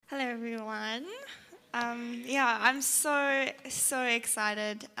I'm so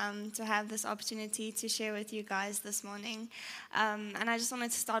excited to have this opportunity to share with you guys this morning. And I just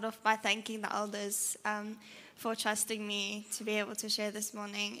wanted to start off by thanking the elders for trusting me to be able to share this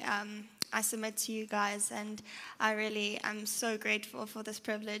morning. I submit to you guys, and I really am so grateful for this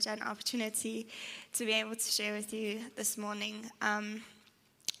privilege and opportunity to be able to share with you this morning. And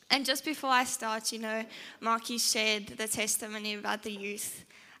just before I start, Marky shared the testimony about the youth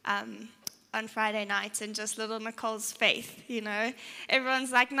on Friday night, and just little Nicole's faith,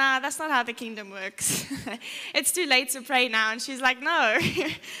 Everyone's like, nah, that's not how the kingdom works. It's too late to pray now. And she's like, no,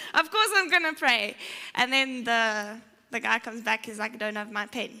 of course I'm going to pray. And then the guy comes back, he's like, I don't have my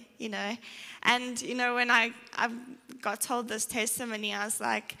pen, And, when I got told this testimony, I was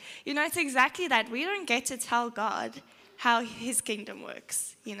like, it's exactly that. We don't get to tell God how his kingdom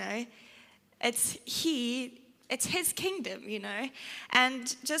works, It's his kingdom,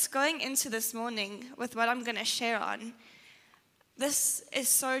 And just going into this morning with what I'm going to share on, this is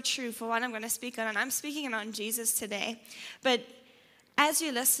so true for what I'm going to speak on. And I'm speaking on Jesus today. But as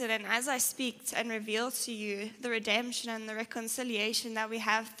you listen and as I speak and reveal to you the redemption and the reconciliation that we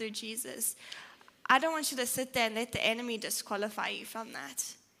have through Jesus, I don't want you to sit there and let the enemy disqualify you from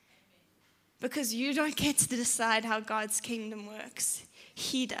that. Because you don't get to decide how God's kingdom works.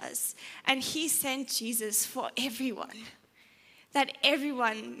 He does. And he sent Jesus for everyone, that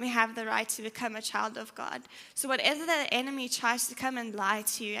everyone may have the right to become a child of God. So whatever the enemy tries to come and lie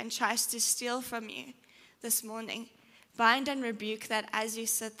to you and tries to steal from you this morning, bind and rebuke that as you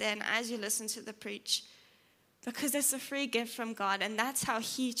sit there and as you listen to the preach, because it's a free gift from God, and that's how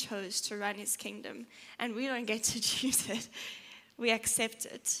he chose to run his kingdom. And we don't get to choose it. We accept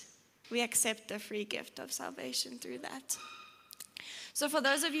it. We accept the free gift of salvation through that. So for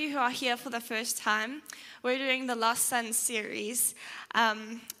those of you who are here for the first time, we're doing the Lost Son series,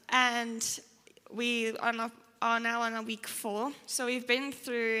 and we are now on week 4. So we've been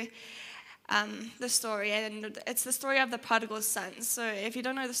through the story, and it's the story of the prodigal sons. So if you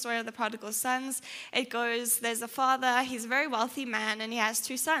don't know the story of the prodigal sons, it goes, there's a father, he's a very wealthy man, and he has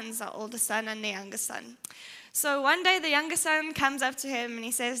 2 sons, the older son and the younger son. So one day the younger son comes up to him and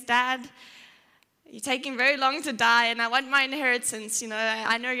he says, Dad, you're taking very long to die, and I want my inheritance.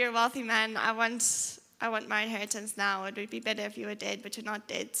 I know you're a wealthy man. I want my inheritance now. It would be better if you were dead, but you're not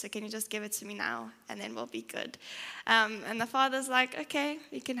dead. So can you just give it to me now, and then we'll be good? And the father's like, okay,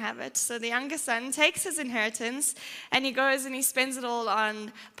 you can have it. So the younger son takes his inheritance, and he goes and he spends it all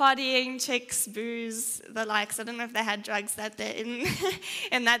on partying, chicks, booze, the likes. I don't know if they had drugs that day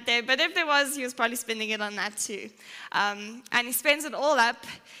in that day, but if there was, he was probably spending it on that too. And he spends it all up.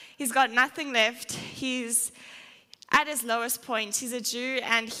 He's got nothing left. He's at his lowest point. He's a Jew,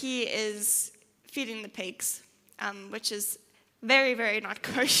 and he is feeding the pigs, which is very, very not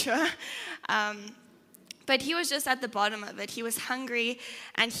kosher. But he was just at the bottom of it. He was hungry,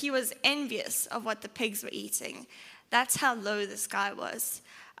 and he was envious of what the pigs were eating. That's how low this guy was.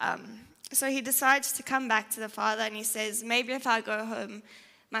 So he decides to come back to the father, and he says, maybe if I go home,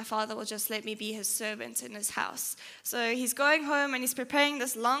 my father will just let me be his servant in his house. So he's going home, and he's preparing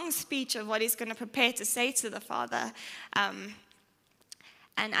this long speech of what he's going to prepare to say to the father. And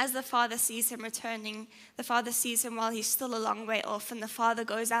as the father sees him returning, the father sees him while he's still a long way off, and the father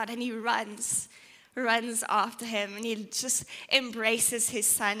goes out and he runs after him, and he just embraces his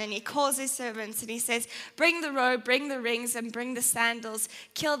son, and he calls his servants, and he says, bring the robe, bring the rings, and bring the sandals,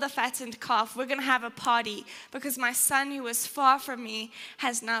 kill the fattened calf. We're going to have a party, because my son who was far from me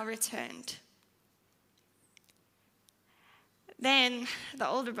has now returned. Then the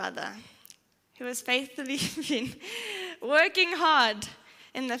older brother, who has faithfully been working hard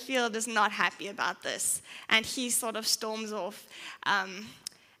in the field, is not happy about this, and he sort of storms off.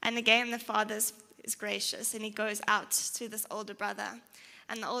 And again, the father is gracious, and he goes out to this older brother,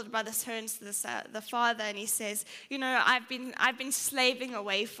 and the older brother turns to the father, and he says, I've been slaving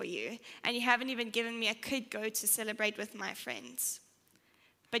away for you, and you haven't even given me a kid goat to celebrate with my friends.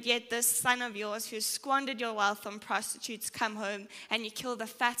 But yet this son of yours who squandered your wealth on prostitutes come home, and you kill the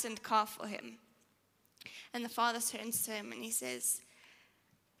fattened calf for him. And the father turns to him, and he says,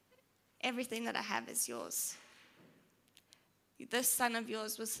 everything that I have is yours. This son of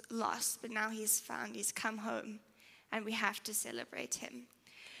yours was lost, but now he's found. He's come home, and we have to celebrate him.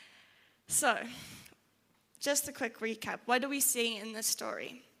 So, just a quick recap. What do we see in this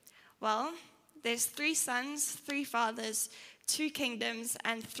story? Well, there's 3 sons, 3 fathers, 2 kingdoms,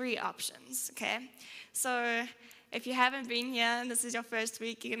 and 3 options, okay? So, if you haven't been here and this is your first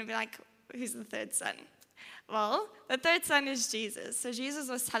week, you're going to be like, who's the 3rd son? Well, the third son is Jesus. So Jesus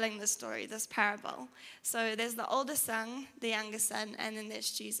was telling this story, this parable. So there's the older son, the younger son, and then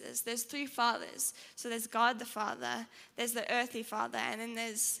there's Jesus. There's three fathers. So there's God the Father, there's the earthly father, and then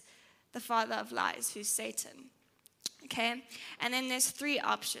there's the father of lies, who's Satan. Okay? And then there's three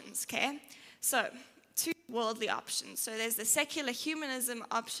options, okay? So two worldly options. So there's the secular humanism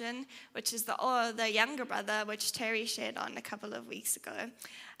option, which is the younger brother, which Terry shared on a couple of weeks ago.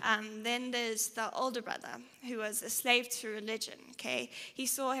 Then there's the older brother, who was a slave to religion, okay? He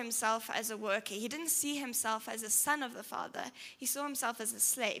saw himself as a worker. He didn't see himself as a son of the father. He saw himself as a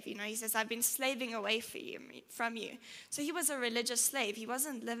slave. He says, I've been slaving away from you. So he was a religious slave. He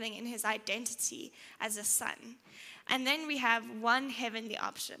wasn't living in his identity as a son. And then we have one heavenly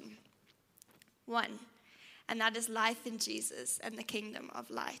option. One. And that is life in Jesus and the kingdom of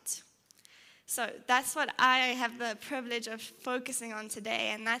light. So that's what I have the privilege of focusing on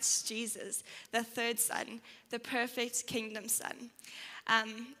today, and that's Jesus, the third son, the perfect kingdom son.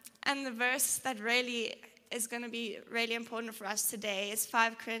 And the verse that really is going to be really important for us today is 2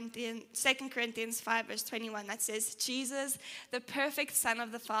 Corinthians 5, verse 21, that says, Jesus, the perfect Son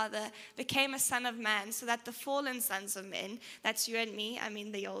of the Father, became a son of man so that the fallen sons of men, that's you and me, I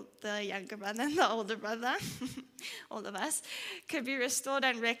mean the younger brother and the older brother, all of us, could be restored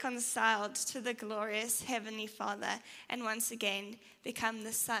and reconciled to the glorious heavenly Father and once again become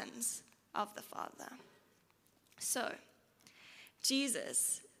the sons of the Father. So,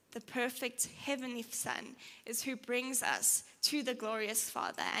 Jesus, the perfect heavenly Son, is who brings us to the glorious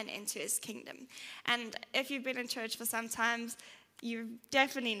Father and into his kingdom. And if you've been in church for some time, you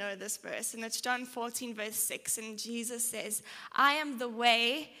definitely know this verse. And it's John 14, verse 6. And Jesus says, I am the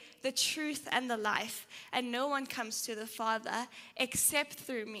way, the truth, and the life. And no one comes to the Father except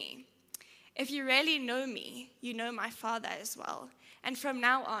through me. If you really know me, you know my Father as well. And from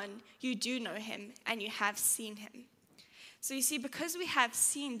now on, you do know him and you have seen him. So you see, because we have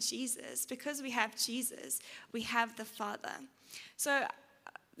seen Jesus, we have the Father. So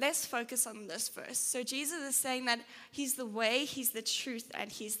let's focus on this verse. So Jesus is saying that he's the way, he's the truth,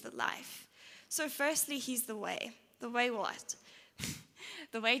 and he's the life. So firstly, he's the way. The way what?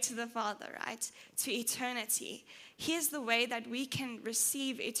 The way to the Father, right? To eternity. Here's the way that we can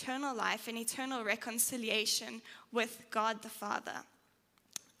receive eternal life and eternal reconciliation with God the Father.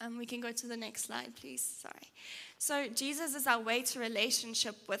 We can go to the next slide, please. Sorry. So Jesus is our way to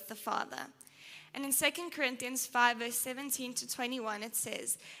relationship with the Father. And in 2 Corinthians 5, verse 17 to 21, it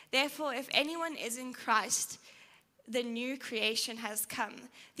says, therefore, if anyone is in Christ, the new creation has come.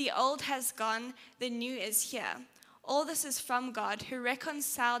 The old has gone, the new is here. All this is from God, who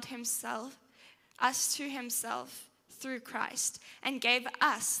reconciled us to himself through Christ and gave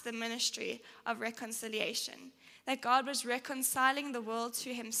us the ministry of reconciliation. That God was reconciling the world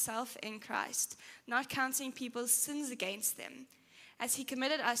to himself in Christ, not counting people's sins against them, as he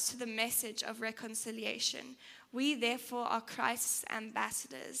committed us to the message of reconciliation. We therefore are Christ's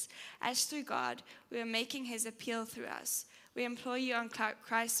ambassadors, as through God we are making his appeal through us. We implore you on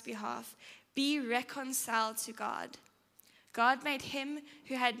Christ's behalf, be reconciled to God. God made him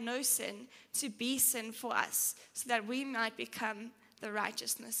who had no sin to be sin for us, so that we might become the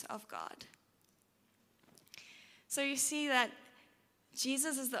righteousness of God. So you see that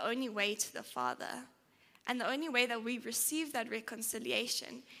Jesus is the only way to the Father. And the only way that we receive that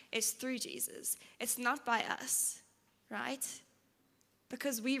reconciliation is through Jesus. It's not by us, right?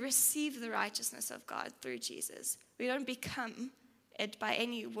 Because we receive the righteousness of God through Jesus. We don't become it by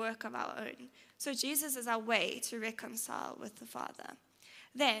any work of our own. So Jesus is our way to reconcile with the Father.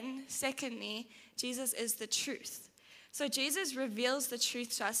 Then, secondly, Jesus is the truth. So Jesus reveals the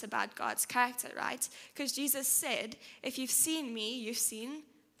truth to us about God's character, right? Because Jesus said, if you've seen me, you've seen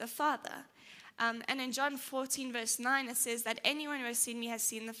the Father. And in John 14, verse 9, it says that anyone who has seen me has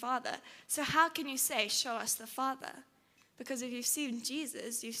seen the Father. So how can you say, show us the Father? Because if you've seen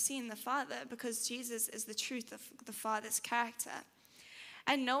Jesus, you've seen the Father, because Jesus is the truth of the Father's character.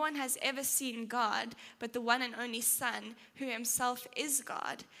 And no one has ever seen God but the one and only Son, who himself is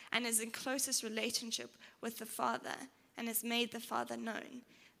God and is in closest relationship with the Father and has made the Father known.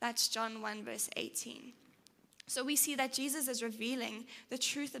 That's John 1, verse 18. So we see that Jesus is revealing the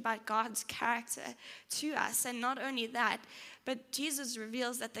truth about God's character to us. And not only that, but Jesus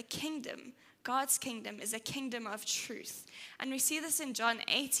reveals that the kingdom, God's kingdom, is a kingdom of truth. And we see this in John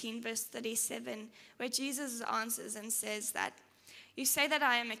 18, verse 37, where Jesus answers and says that, you say that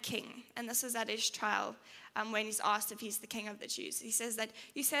I am a king. And this is at his trial when he's asked if he's the king of the Jews. He says that,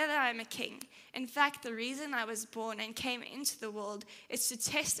 you say that I am a king. In fact, the reason I was born and came into the world is to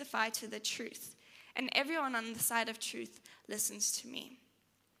testify to the truth. And everyone on the side of truth listens to me.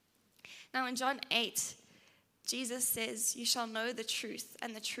 Now in John 8, Jesus says, you shall know the truth,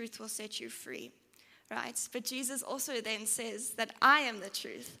 and the truth will set you free, right? But Jesus also then says that I am the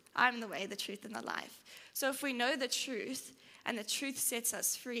truth. I'm the way, the truth, and the life. So if we know the truth, and the truth sets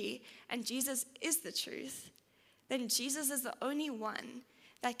us free, and Jesus is the truth, then Jesus is the only one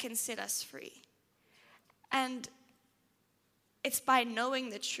that can set us free. And it's by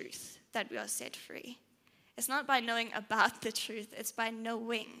knowing the truth that we are set free. It's not by knowing about the truth, it's by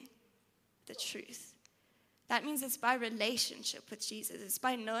knowing the truth. That means it's by relationship with Jesus. It's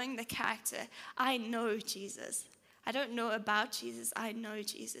by knowing the character. I know Jesus. I don't know about Jesus, I know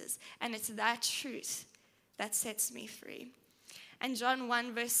Jesus. And it's that truth that sets me free. And John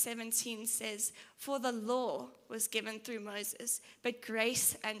 1 verse 17 says, for the law was given through Moses, but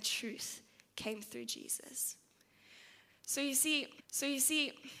grace and truth came through Jesus. So you see,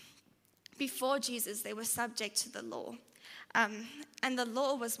 before Jesus, they were subject to the law. And the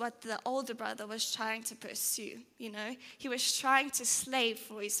law was what the older brother was trying to pursue, He was trying to slave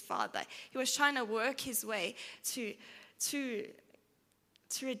for his father. He was trying to work his way to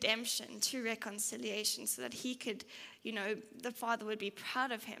redemption, to reconciliation, so that he could, the father would be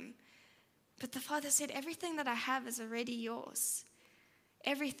proud of him. But the father said, everything that I have is already yours.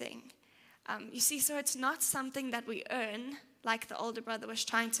 Everything. You see, so it's not something that we earn, like the older brother was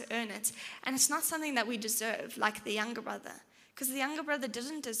trying to earn it. And it's not something that we deserve, like the younger brother. Because the younger brother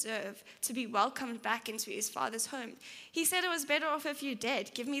didn't deserve to be welcomed back into his father's home. He said it was better off if you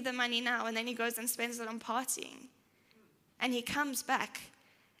did. Give me the money now. And then he goes and spends it on partying. And he comes back,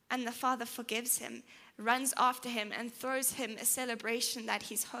 and the father forgives him, runs after him, and throws him a celebration that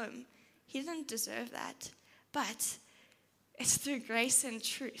he's home. He didn't deserve that. But it's through grace and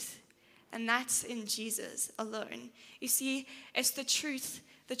truth. And that's in Jesus alone. You see, it's the truth.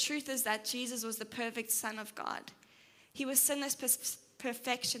 The truth is that Jesus was the perfect Son of God. He was sinless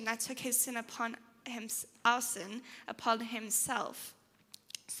perfection that took his sin upon him, our sin upon himself,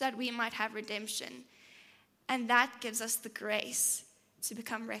 so that we might have redemption. And that gives us the grace to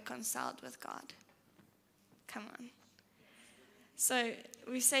become reconciled with God. Come on. So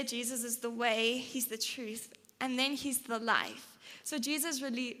we say Jesus is the way, he's the truth, and then he's the life. So Jesus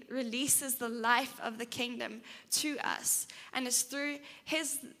releases the life of the kingdom to us. And it's through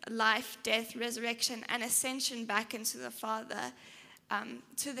his life, death, resurrection, and ascension back into the Father,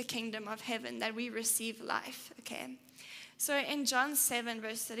 to the kingdom of heaven, that we receive life. Okay. So in John 7,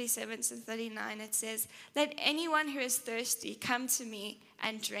 verse 37 to 39, it says, let anyone who is thirsty come to me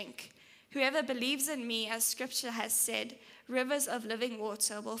and drink. Whoever believes in me, as scripture has said, rivers of living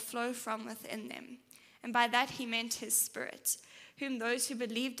water will flow from within them. And by that he meant his Spirit, whom those who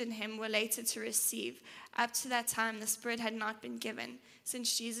believed in him were later to receive. Up to that time, the Spirit had not been given,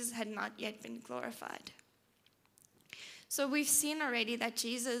 since Jesus had not yet been glorified. So we've seen already that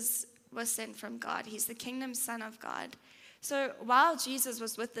Jesus was sent from God. He's the kingdom Son of God. So while Jesus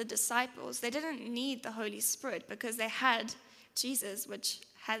was with the disciples, they didn't need the Holy Spirit because they had Jesus, which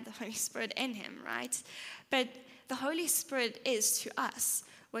had the Holy Spirit in him, right? But the Holy Spirit is to us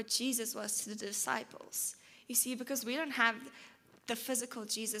what Jesus was to the disciples. You see, because we don't have the physical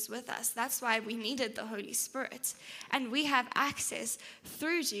Jesus with us. That's why we needed the Holy Spirit. And we have access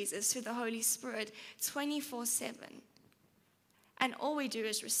through Jesus to the Holy Spirit 24/7. And all we do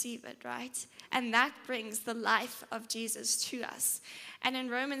is receive it, right? And that brings the life of Jesus to us. And in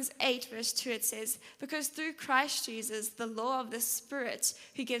Romans 8, verse 2, it says, because through Christ Jesus, the law of the Spirit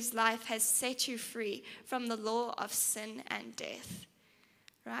who gives life has set you free from the law of sin and death,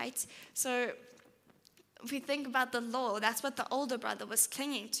 right? So if we think about the law, that's what the older brother was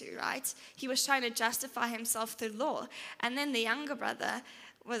clinging to, right? He was trying to justify himself through law. And then the younger brother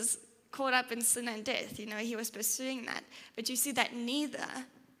was caught up in sin and death. He was pursuing that. But you see that neither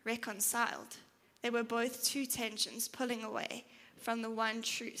reconciled. They were both two tensions pulling away from the one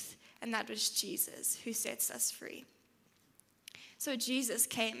truth, and that was Jesus, who sets us free. So Jesus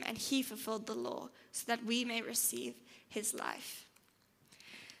came and he fulfilled the law so that we may receive his life.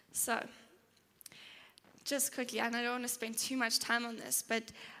 So, just quickly, and I don't want to spend too much time on this, but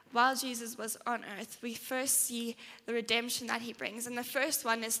while Jesus was on earth, we first see the redemption that he brings. And the first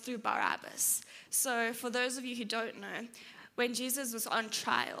one is through Barabbas. So for those of you who don't know, when Jesus was on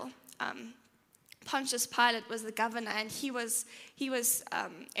trial, Pontius Pilate was the governor, and he was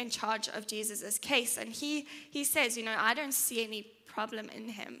in charge of Jesus' case. And he says, I don't see any problem in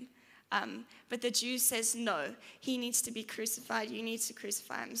him. But the Jews says, no, he needs to be crucified. You need to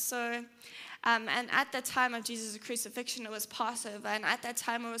crucify him. So, and at the time of Jesus' crucifixion, it was Passover. And at that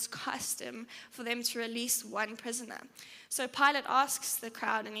time, it was custom for them to release one prisoner. So Pilate asks the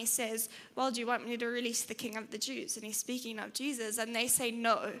crowd, and he says, well, do you want me to release the king of the Jews? And he's speaking of Jesus. And they say,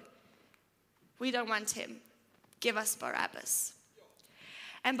 no, we don't want him. give us Barabbas.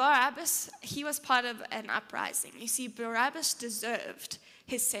 And Barabbas, he was part of an uprising. You see, Barabbas deserved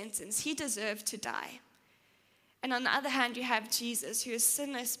his sentence. He deserved to die. And on the other hand, you have Jesus, who is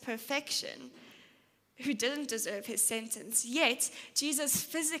sinless perfection, who didn't deserve his sentence. Yet, Jesus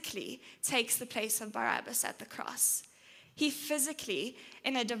physically takes the place of Barabbas at the cross. He physically,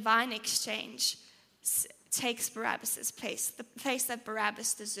 in a divine exchange, takes Barabbas' place, the place that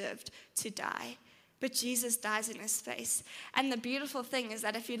Barabbas deserved to die. But Jesus dies in his place. And the beautiful thing is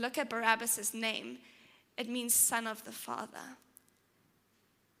that if you look at Barabbas' name, it means son of the Father.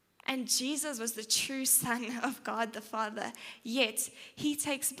 And Jesus was the true Son of God the Father. Yet, he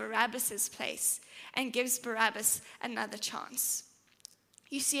takes Barabbas' place and gives Barabbas another chance.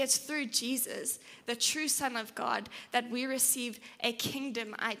 You see, it's through Jesus, the true Son of God, that we receive a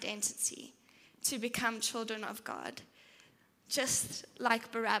kingdom identity to become children of God. Just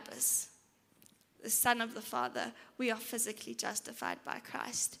like Barabbas, the Son of the Father, we are physically justified by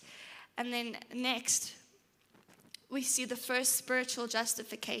Christ. And then next, we see the first spiritual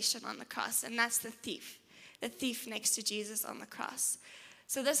justification on the cross, and that's the thief next to Jesus on the cross.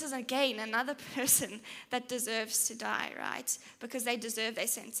 So this is, again, another person that deserves to die, right? Because they deserve their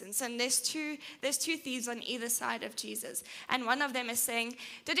sentence. And there's two thieves on either side of Jesus. And one of them is saying,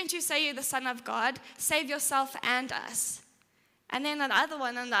 "Didn't you say you're the Son of God? Save yourself and us." And then another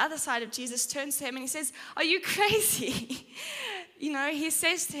one on the other side of Jesus turns to him and he says, "Are you crazy?" He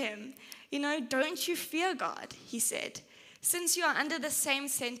says to him, "Don't you fear God?" He said. "Since you are under the same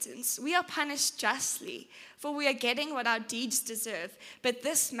sentence, we are punished justly, for we are getting what our deeds deserve, but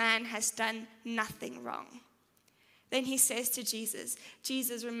this man has done nothing wrong." Then he says to Jesus,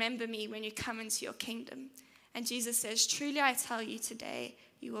 "Jesus, remember me when you come into your kingdom." And Jesus says, "Truly I tell you, today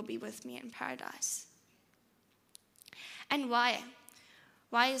you will be with me in paradise." And why?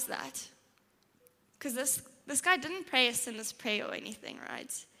 Why is that? Because this guy didn't pray a sinner's prayer or anything,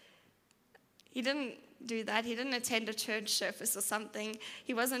 right? He didn't do that. He didn't attend a church service or something.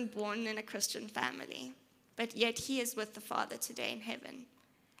 He wasn't born in a Christian family. But yet he is with the Father today in heaven.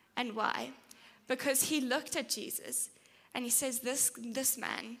 And why? Because he looked at Jesus and he says, this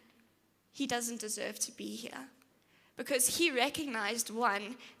man, he doesn't deserve to be here. Because he recognized,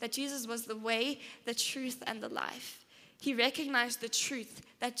 one, that Jesus was the way, the truth, and the life. He recognized the truth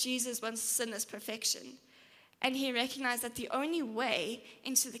that Jesus was sinless perfection. And he recognized that the only way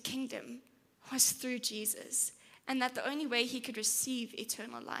into the kingdom was through Jesus. And that the only way he could receive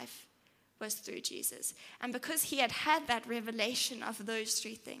eternal life was through Jesus. And because he had had that revelation of those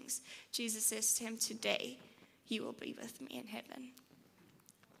three things, Jesus says to him, "Today you will be with me in heaven."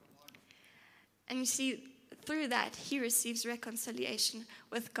 And you see, through that, he receives reconciliation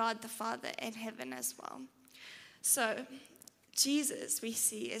with God the Father in heaven as well. So, Jesus, we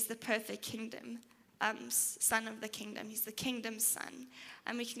see, is the perfect kingdom, son of the kingdom. He's the kingdom's son.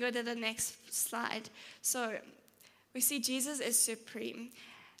 And we can go to the next slide. So, we see Jesus is supreme.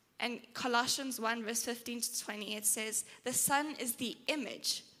 And Colossians 1, verse 15 to 20, it says, "The Son is the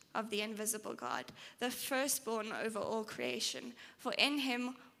image of the invisible God, the firstborn over all creation. For in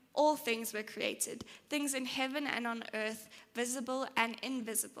him all things were created, things in heaven and on earth, visible and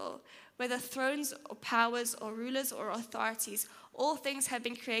invisible, whether thrones or powers or rulers or authorities, all things have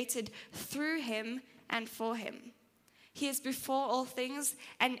been created through him and for him. He is before all things,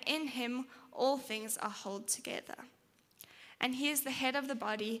 and in him all things are held together. And he is the head of the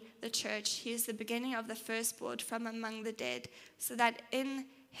body, the church. He is the beginning of the firstborn from among the dead, so that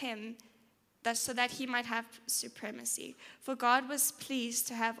he might have supremacy. For God was pleased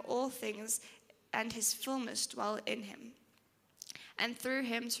to have all things and his fullness dwell in him, and through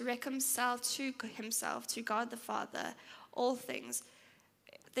him to reconcile to himself, to God the Father, all things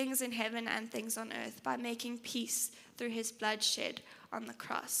in heaven and things on earth, by making peace through his blood shed on the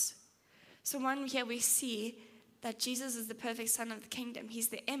cross." So here we see that Jesus is the perfect Son of the kingdom. He's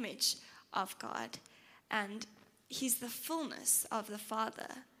the image of God, and he's the fullness of the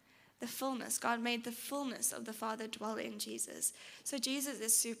Father. The fullness. God made the fullness of the Father dwell in Jesus. So Jesus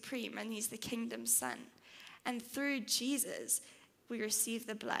is supreme, and he's the kingdom's son. And through Jesus, we receive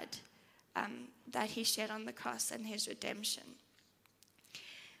the blood that he shed on the cross and his redemption.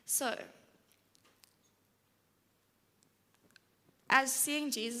 So, as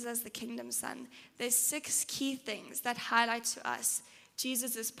seeing Jesus as the kingdom's son, there's 6 key things that highlight to us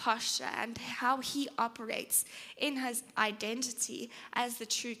Jesus' posture and how he operates in his identity as the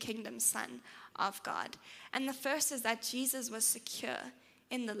true kingdom son of God. And the first is that Jesus was secure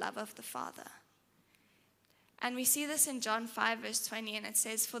in the love of the Father. And we see this in John 5, verse 20, and it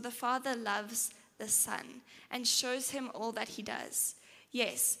says, "For the Father loves the Son and shows him all that he does.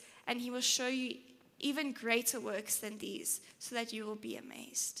 Yes, and he will show you even greater works than these, so that you will be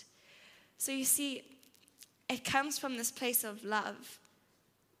amazed. So you see, it comes from this place of love.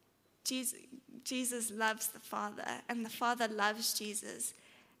 Jesus loves the Father, and the Father loves Jesus.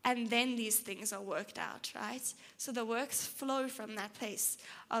 And then these things are worked out, right? So the works flow from that place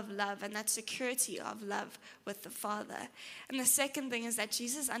of love and that security of love with the Father. And the second thing is that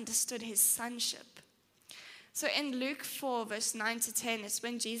Jesus understood his sonship. So in Luke 4, verse 9 to 10, it's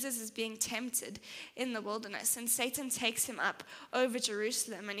when Jesus is being tempted in the wilderness, and Satan takes him up over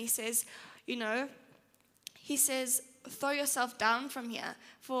Jerusalem, and he says, throw yourself down from here,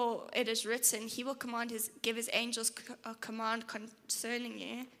 for it is written, he will give his angels a command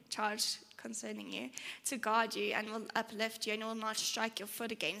charge concerning you, to guard you, and will uplift you, and will not strike your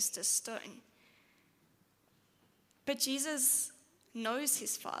foot against a stone. But Jesus knows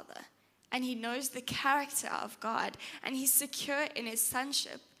his Father, and he knows the character of God, and he's secure in his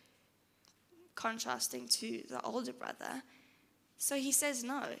sonship, contrasting to the older brother. So he says,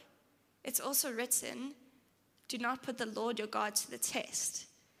 no. It's also written, do not put the Lord your God to the test.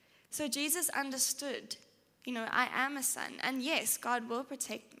 So Jesus understood, I am a son, and yes, God will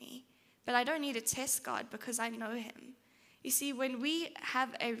protect me, but I don't need to test God because I know him. You see, when we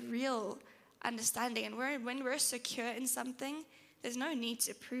have a real understanding and when we're secure in something, there's no need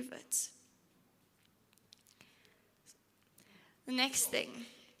to prove it. The next thing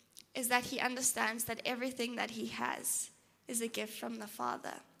is that he understands that everything that he has is a gift from the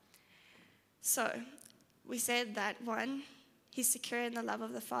Father. So, we said that one, he's secure in the love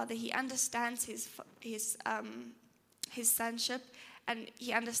of the Father. He understands his sonship, and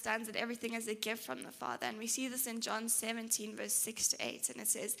he understands that everything is a gift from the Father. And we see this in John 17, verse 6 to 8. And it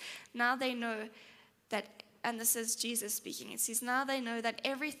says, now they know that, and this is Jesus speaking, it says, now they know that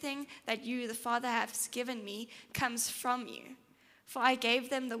everything that you, the Father, has given me comes from you. For I gave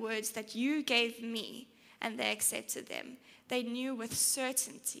them the words that you gave me, and they accepted them. They knew with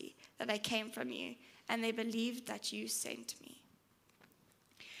certainty that I came from you, and they believed that you sent me.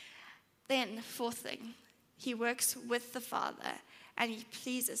 Then, fourth thing, he works with the Father, and he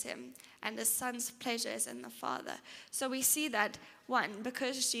pleases him, and the Son's pleasure is in the Father. So we see that, one,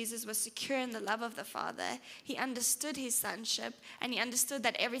 because Jesus was secure in the love of the Father, he understood his sonship, and he understood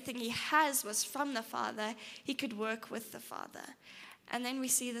that everything he has was from the Father. He could work with the Father. And then we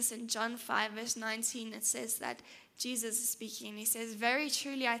see this in John 5, verse 19. It says that Jesus is speaking, and he says, very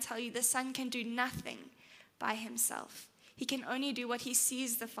truly I tell you, the Son can do nothing by himself. He can only do what he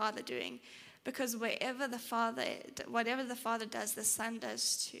sees the Father doing, because whatever the Father does, the Son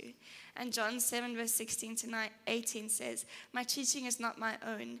does too. And John 7, verse 16 to 18 says, my teaching is not my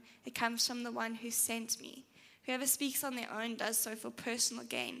own. It comes from the one who sent me. Whoever speaks on their own does so for personal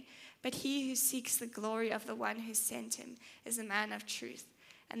gain. But he who seeks the glory of the one who sent him is a man of truth,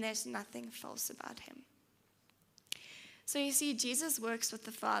 and there's nothing false about him. So you see, Jesus works with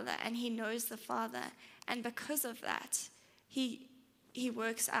the Father, and he knows the Father. And because of that, he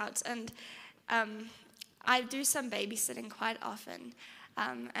works out. And I do some babysitting quite often.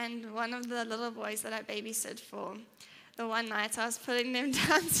 And one of the little boys that I babysit for, the one night I was putting them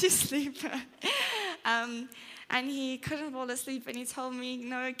down to sleep. And he couldn't fall asleep. And he told me,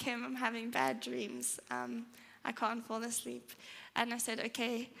 no, Kim, I'm having bad dreams. I can't fall asleep. And I said,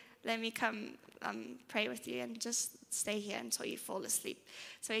 okay, let me come pray with you and just stay here until you fall asleep.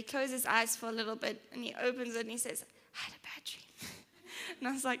 So he closed his eyes for a little bit, and he opens it, and he says, I had a bad dream. And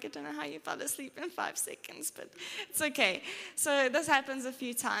I was like, I don't know how you fell asleep in 5 seconds, but it's okay. So this happens a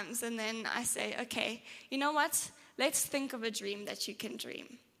few times, and then I say, okay, you know what? Let's think of a dream that you can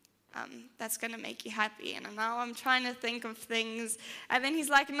dream. That's going to make you happy. And now I'm trying to think of things. And then he's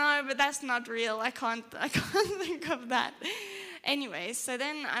like, no, but that's not real. I can't think of that. Anyway, so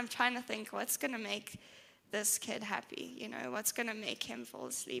then I'm trying to think what's going to make this kid happy, what's going to make him fall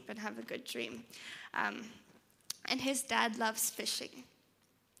asleep and have a good dream. And his dad loves fishing.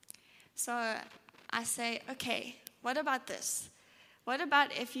 So I say, okay, what about this? What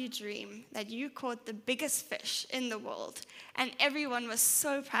about if you dream that you caught the biggest fish in the world, and everyone was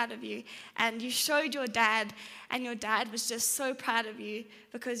so proud of you, and you showed your dad, and your dad was just so proud of you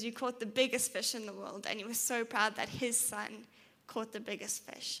because you caught the biggest fish in the world, and he was so proud that his son caught the biggest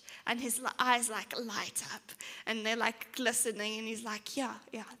fish, and his eyes light up, and they're glistening, and he's like, yeah,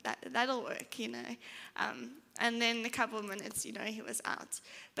 that'll work, and then a couple of minutes, he was out.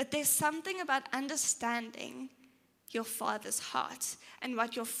 But there's something about understanding your Father's heart and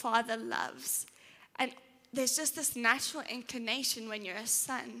what your Father loves. And there's just this natural inclination when you're a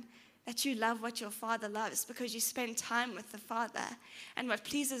son that you love what your Father loves because you spend time with the Father. And what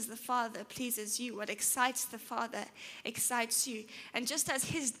pleases the Father pleases you. What excites the Father excites you. And just as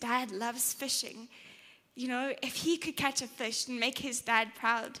his dad loves fishing, if he could catch a fish and make his dad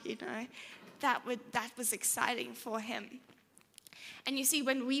proud, that was exciting for him. And you see,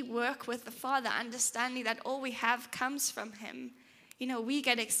 when we work with the Father, understanding that all we have comes from him, we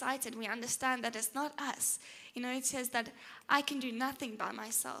get excited. We understand that it's not us. It says that I can do nothing by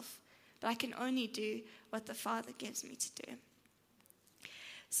myself, but I can only do what the Father gives me to do.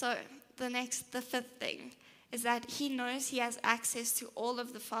 So the fifth thing is that he knows he has access to all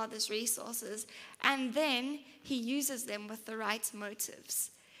of the Father's resources, and then he uses them with the right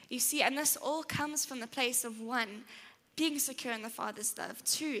motives. You see, and this all comes from the place of 1, being secure in the Father's love,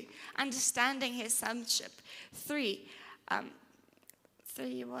 2, understanding his sonship, 3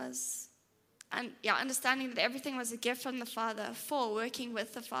 was understanding that everything was a gift from the Father, 4, working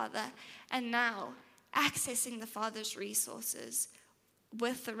with the Father, and now accessing the Father's resources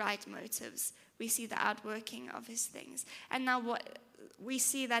with the right motives. We see the outworking of his things. And now what we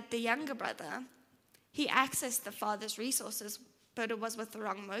see that the younger brother, he accessed the Father's resources, but it was with the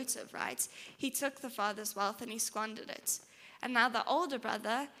wrong motive, right? He took the Father's wealth and he squandered it. And now the older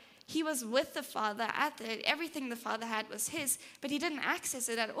brother, he was with the Father everything the Father had was his, but he didn't access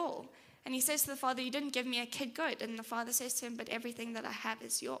it at all. And he says to the Father, you didn't give me a kid goat. And the Father says to him, but everything that I have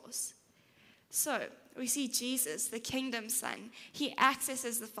is yours. So we see Jesus, the kingdom son, he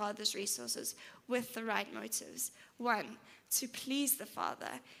accesses the Father's resources with the right motives. 1, to please the Father.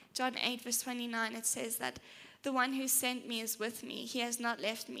 John 8 verse 29, it says that the one who sent me is with me. He has not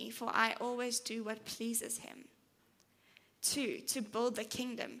left me, for I always do what pleases him. 2, to build the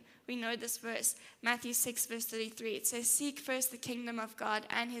kingdom. We know this verse, Matthew 6 verse 33. It says, seek first the kingdom of God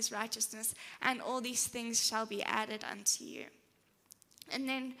and his righteousness, and all these things shall be added unto you. And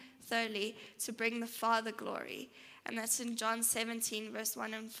then thirdly, to bring the Father glory. And that's in John 17 verse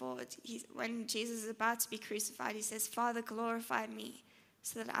 1 and 4. When Jesus is about to be crucified, he says, Father, glorify me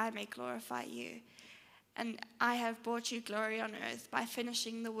so that I may glorify you. And I have brought you glory on earth by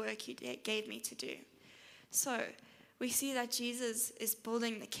finishing the work you gave me to do. So we see that Jesus is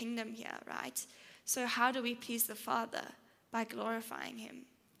building the kingdom here, right? So how do we please the Father? By glorifying him.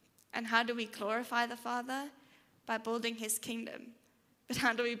 And how do we glorify the Father? By building his kingdom. But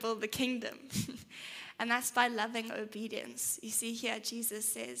how do we build the kingdom? And that's by loving obedience. You see here, Jesus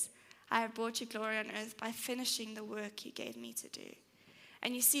says, I have brought you glory on earth by finishing the work you gave me to do.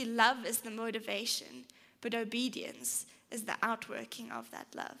 And you see, love is the motivation, but obedience is the outworking of that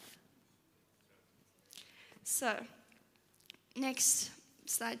love. So, next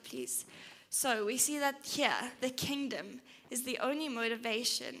slide, please. So we see that here, the kingdom is the only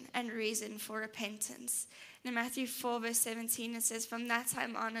motivation and reason for repentance. In Matthew 4 verse 17, it says, from that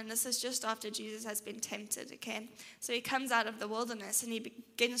time on, and this is just after Jesus has been tempted, okay? So he comes out of the wilderness and he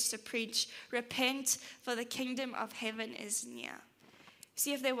begins to preach, repent, for the kingdom of heaven is near.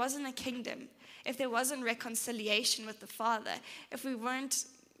 See, if there wasn't a kingdom, if there wasn't reconciliation with the Father, if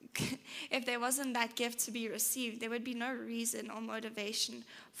there wasn't that gift to be received, there would be no reason or motivation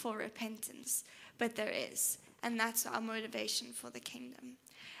for repentance. But there is, and that's our motivation for the kingdom.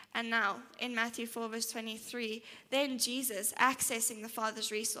 And now, in Matthew 4 verse 23, then Jesus, accessing the Father's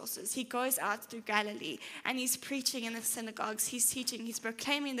resources, he goes out through Galilee and he's preaching in the synagogues, he's teaching, he's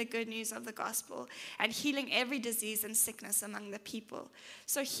proclaiming the good news of the gospel and healing every disease and sickness among the people.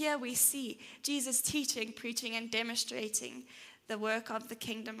 So here we see Jesus teaching, preaching, and demonstrating the work of the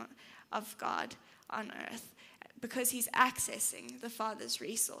kingdom of God on earth because he's accessing the Father's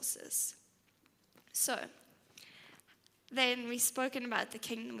resources. So, then we've spoken about the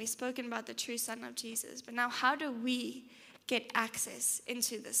kingdom, we've spoken about the true Son of Jesus, but now how do we get access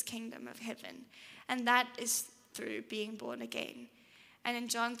into this kingdom of heaven? And that is through being born again. And in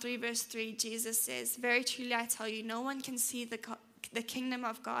John 3 verse 3, Jesus says, very truly I tell you, no one can see the kingdom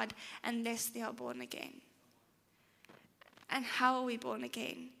of God unless they are born again. And how are we born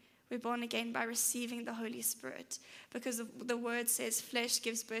again? We're born again by receiving the Holy Spirit, because the word says flesh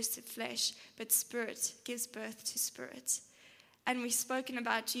gives birth to flesh, but spirit gives birth to spirit. And we've spoken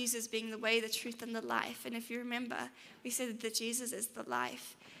about Jesus being the way, the truth, and the life. And if you remember, we said that Jesus is the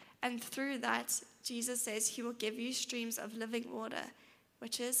life. And through that, Jesus says he will give you streams of living water,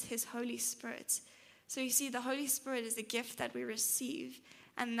 which is his Holy Spirit. So you see, the Holy Spirit is a gift that we receive,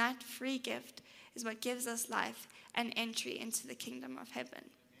 and that free gift is what gives us life and entry into the kingdom of heaven.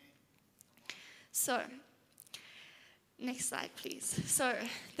 So, next slide, please. So,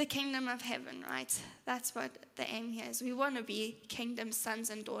 the kingdom of heaven, right? That's what the aim here is. We want to be kingdom sons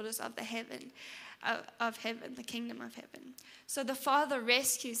and daughters of the the kingdom of heaven. So the Father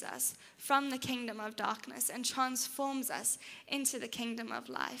rescues us from the kingdom of darkness and transforms us into the kingdom of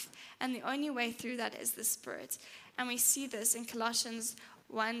life. And the only way through that is the Spirit. And we see this in Colossians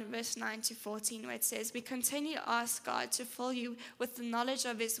 1 verse 9 to 14, where it says, "We continue to ask God to fill you with the knowledge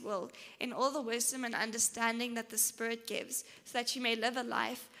of his will in all the wisdom and understanding that the Spirit gives, so that you may live a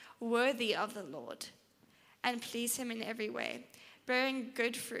life worthy of the Lord and please him in every way, bearing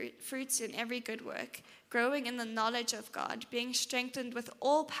good fruits in every good work, growing in the knowledge of God, being strengthened with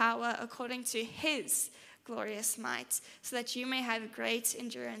all power according to his glorious might, so that you may have great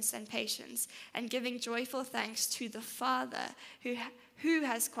endurance and patience, and giving joyful thanks to the Father who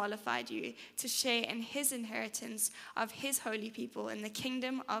has qualified you to share in his inheritance of his holy people in the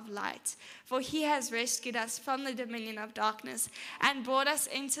kingdom of light. For he has rescued us from the dominion of darkness and brought us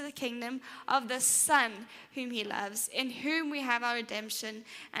into the kingdom of the Son whom he loves, in whom we have our redemption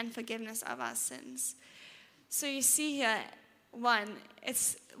and forgiveness of our sins." So you see here, one,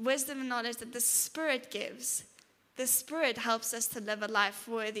 it's wisdom and knowledge that the Spirit gives. The Spirit helps us to live a life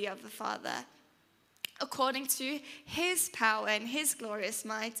worthy of the Father, according to his power and his glorious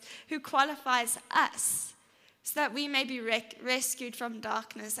might, who qualifies us so that we may be rescued from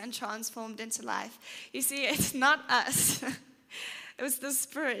darkness and transformed into life. You see, it's not us. It was the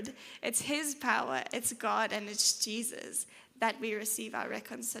Spirit. It's his power, it's God, and it's Jesus that we receive our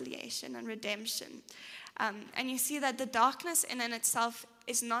reconciliation and redemption. And you see that the darkness in and itself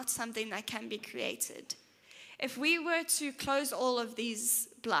is not something that can be created. If we were to close all of these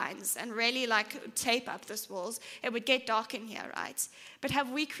blinds and really tape up these walls, it would get dark in here, right? But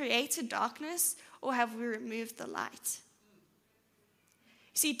have we created darkness, or have we removed the light?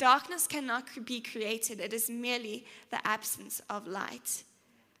 See, darkness cannot be created. It is merely the absence of light.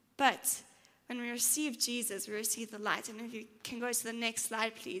 But when we receive Jesus, we receive the light. And if you can go to the next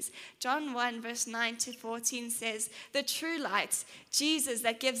slide, please. John 1, verse 9 to 14 says, "The true light, Jesus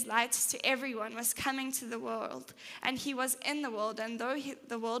that gives light to everyone, was coming to the world. And he was in the world, and though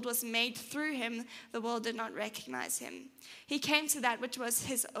the world was made through him, the world did not recognize him. He came to that which was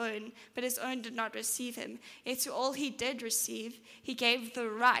his own, but his own did not receive him. Yet to all he did receive, he gave the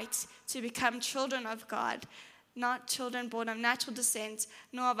right to become children of God, not children born of natural descent,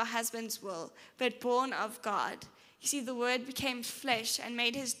 nor of a husband's will, but born of God." You see, the Word became flesh and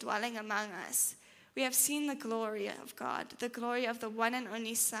made his dwelling among us. We have seen the glory of God, the glory of the one and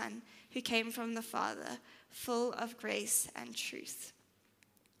only Son who came from the Father, full of grace and truth.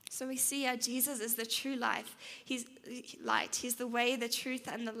 So we see how Jesus is the true life. He's light. He's the way, the truth,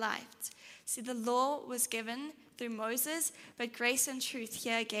 and the light. See, the law was given through Moses, but grace and truth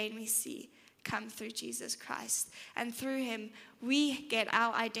here again we see come through Jesus Christ. And through him, we get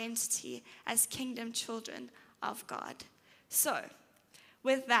our identity as kingdom children of God. So,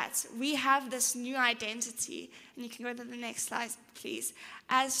 with that, we have this new identity. And you can go to the next slide, please.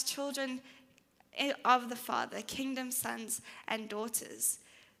 As children of the Father, kingdom sons and daughters.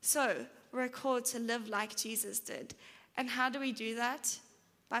 So, we're called to live like Jesus did. And how do we do that?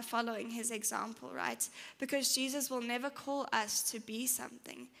 By following his example, right? Because Jesus will never call us to be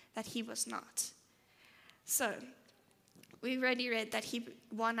something that he was not. So, we already read that he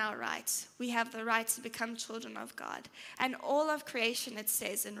won our rights. We have the right to become children of God. And all of creation, it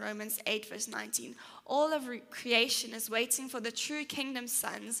says in Romans 8, verse 19, all of creation is waiting for the true kingdom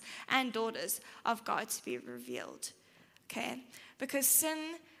sons and daughters of God to be revealed. Okay? Because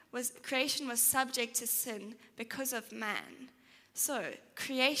creation was subject to sin because of man. So,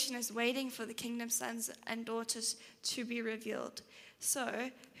 creation is waiting for the kingdom sons and daughters to be revealed. So,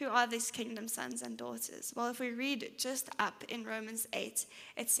 who are these kingdom sons and daughters? Well, if we read just up in Romans 8,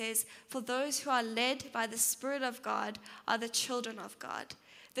 it says, "For those who are led by the Spirit of God are the children of God.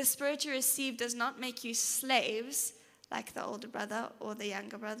 The Spirit you receive does not make you slaves, like the older brother or the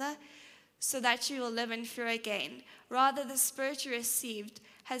younger brother, so that you will live in fear again. Rather, the Spirit you received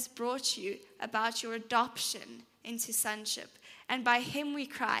has brought you about your adoption into sonship. And by him we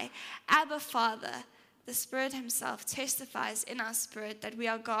cry, 'Abba, Father.' The Spirit himself testifies in our spirit that we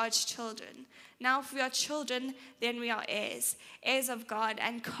are God's children. Now if we are children, then we are heirs, heirs of God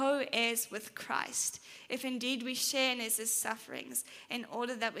and co-heirs with Christ, if indeed we share in his sufferings, in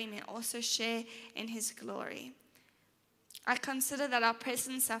order that we may also share in his glory. I consider that our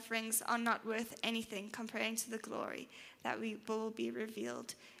present sufferings are not worth anything comparing to the glory that will be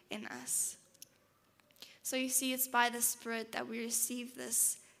revealed in us." So you see, it's by the Spirit that we receive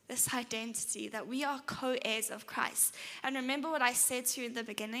this identity, that we are co-heirs of Christ. And remember what I said to you in the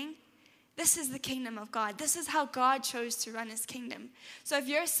beginning? This is the kingdom of God. This is how God chose to run his kingdom. So if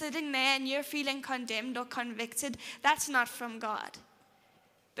you're sitting there and you're feeling condemned or convicted, that's not from God.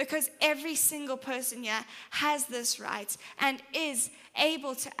 Because every single person here has this right and is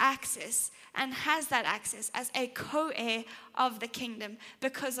able to access and has that access as a co-heir of the kingdom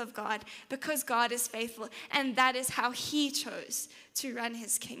because of God, because God is faithful, and that is how he chose to run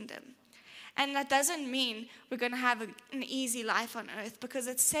his kingdom. And that doesn't mean we're going to have an easy life on earth, because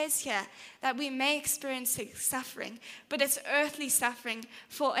it says here that we may experience suffering, but it's earthly suffering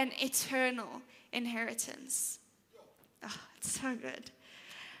for an eternal inheritance. Oh, it's so good.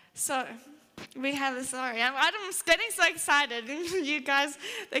 So, we have a story. I'm getting so excited. You guys,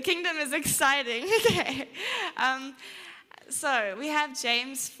 the kingdom is exciting. Okay. So, we have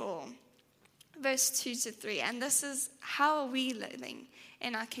James 4, verse 2 to 3. And this is how are we living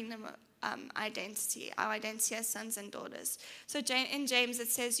in our kingdom identity, our identity as sons and daughters. So, in James it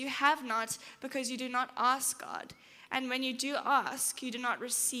says, you have not because you do not ask God. And when you do ask, you do not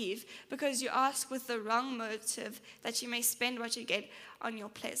receive, because you ask with the wrong motive, that you may spend what you get on your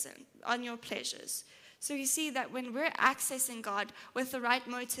pleasures. So you see that when we're accessing God with the right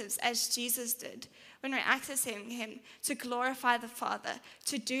motives, as Jesus did, when we're accessing him to glorify the Father,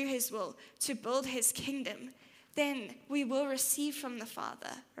 to do his will, to build his kingdom, then we will receive from the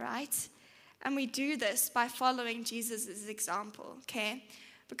Father, right? And we do this by following Jesus' example, okay?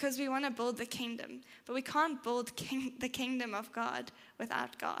 Because we want to build the kingdom. But we can't build the kingdom of God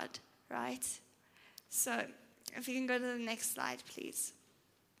without God, right? So, if you can go to the next slide, please.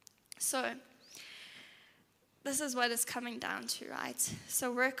 So, this is what it's coming down to, right?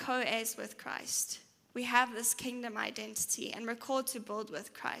 So, we're co-heirs with Christ. We have this kingdom identity, and we're called to build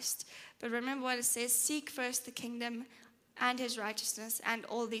with Christ. But remember what it says, seek first the kingdom and his righteousness, and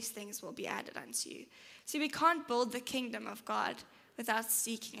all these things will be added unto you. See, we can't build the kingdom of God without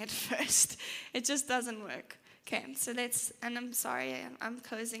seeking it first. It just doesn't work. Okay, so and I'm sorry, I'm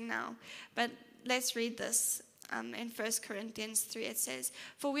closing now, but let's read this. In 1 Corinthians 3, it says,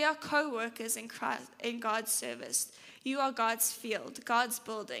 for we are co-workers in God's service. You are God's field, God's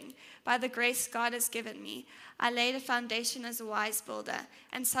building. By the grace God has given me, I laid a foundation as a wise builder,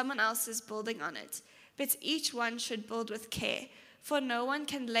 and someone else is building on it. But each one should build with care. For no one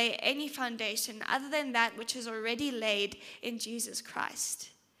can lay any foundation other than that which is already laid in Jesus Christ.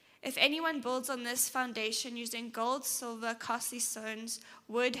 If anyone builds on this foundation using gold, silver, costly stones,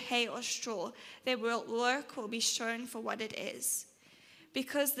 wood, hay, or straw, their work will be shown for what it is.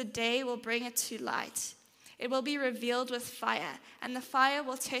 Because the day will bring it to light. It will be revealed with fire, and the fire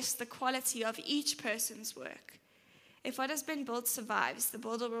will test the quality of each person's work. If what has been built survives, the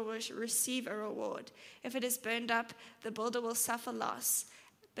builder will receive a reward. If it is burned up, the builder will suffer loss,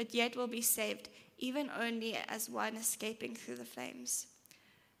 but yet will be saved, even only as one escaping through the flames.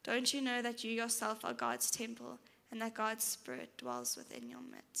 Don't you know that you yourself are God's temple, and that God's Spirit dwells within your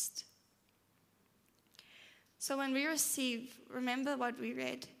midst? So when we remember what we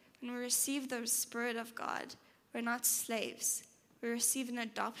read, when we receive the Spirit of God, we're not slaves. We receive an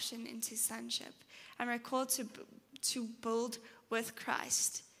adoption into sonship, and we're called to build with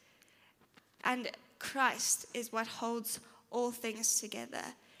Christ. And Christ is what holds all things together.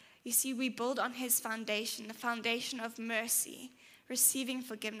 You see, we build on his foundation, the foundation of mercy, receiving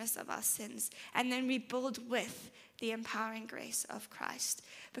forgiveness of our sins. And then we build with the empowering grace of Christ,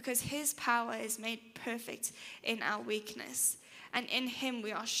 because his power is made perfect in our weakness, and in him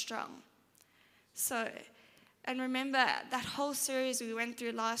we are strong. So, and remember that whole series we went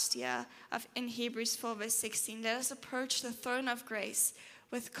through last year in Hebrews 4 verse 16. Let us approach the throne of grace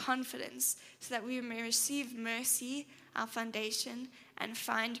with confidence, so that we may receive mercy, our foundation, and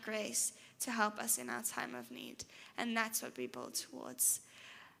find grace to help us in our time of need. And that's what we build towards.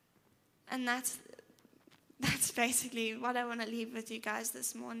 And that's basically what I want to leave with you guys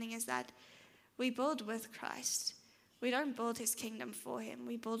this morning, is that we build with Christ. We don't build his kingdom for him.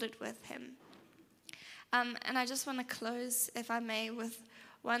 We build it with him. And I just want to close, if I may, with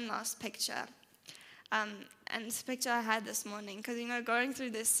one last picture. And this picture I had this morning, because, going through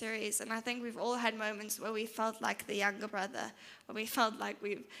this series, and I think we've all had moments where we felt like the younger brother, where we felt like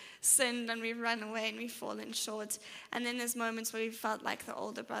we've sinned and we've run away and we've fallen short. And then there's moments where we felt like the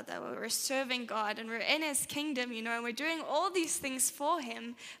older brother, where we're serving God and we're in his kingdom, and we're doing all these things for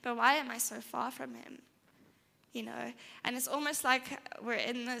him, but why am I so far from him? And it's almost like we're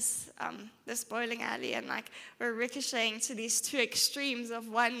in this bowling alley, and like we're ricocheting to these two extremes of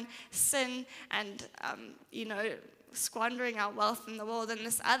one, sin and squandering our wealth in the world, and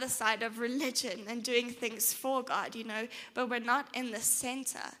this other side of religion and doing things for God, but we're not in the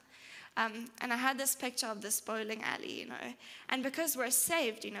center. And I had this picture of this bowling alley, and because we're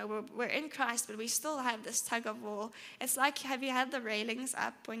saved, we're in Christ, but we still have this tug of war. It's like, have you had the railings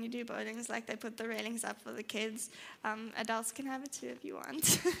up when you do bowling? It's like they put the railings up for the kids. Adults can have it too if you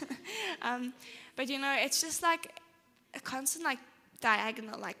want. But it's just like a constant like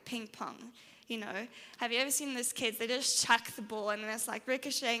diagonal, like ping pong. Have you ever seen those kids? They just chuck the ball and then it's like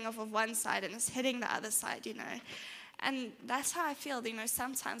ricocheting off of one side and it's hitting the other side, And that's how I feel,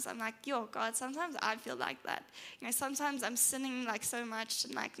 sometimes I'm like, yo, God, sometimes I feel like that. Sometimes I'm sinning like so much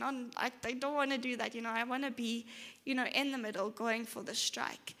and like, I don't want to do that, I want to be, in the middle going for the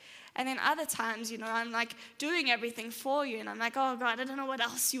strike. And then other times, I'm like doing everything for you and I'm like, oh God, I don't know what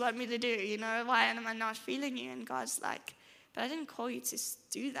else you want me to do, why am I not feeling you? And God's like, but I didn't call you to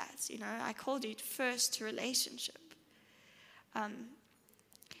do that, I called you first to relationship.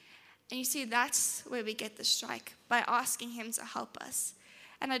 And you see, that's where we get the strike, by asking him to help us.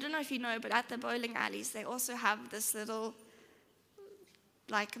 And I don't know if you know, but at the bowling alleys, they also have this little,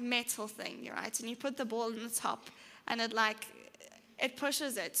 like, metal thing, right? And you put the ball in the top, and it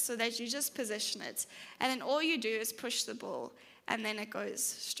pushes it so that you just position it. And then all you do is push the ball, and then it goes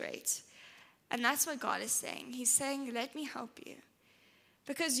straight. And that's what God is saying. He's saying, let me help you.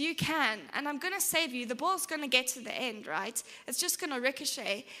 Because you can, and I'm going to save you. The ball's going to get to the end, right? It's just going to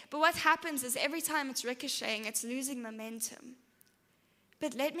ricochet. But what happens is every time it's ricocheting, it's losing momentum.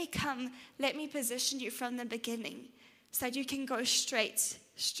 But let me position you from the beginning so that you can go straight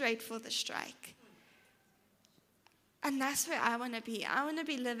for the strike. And that's where I want to be. I want to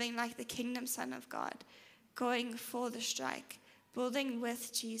be living like the kingdom son of God, going for the strike, building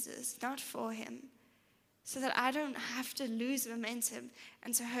with Jesus, not for him, so that I don't have to lose momentum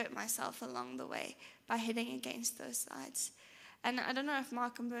and to hurt myself along the way by hitting against those sides. And I don't know if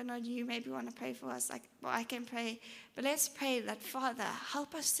Mark and Bernard, you maybe want to pray for us. I can pray. But let's pray that, Father,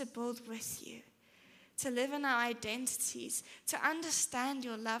 help us to build with you, to live in our identities, to understand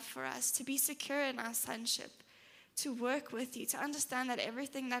your love for us, to be secure in our sonship, to work with you, to understand that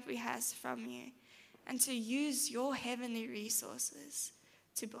everything that we have is from you, and to use your heavenly resources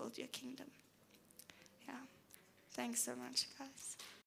to build your kingdom. Thanks so much, guys.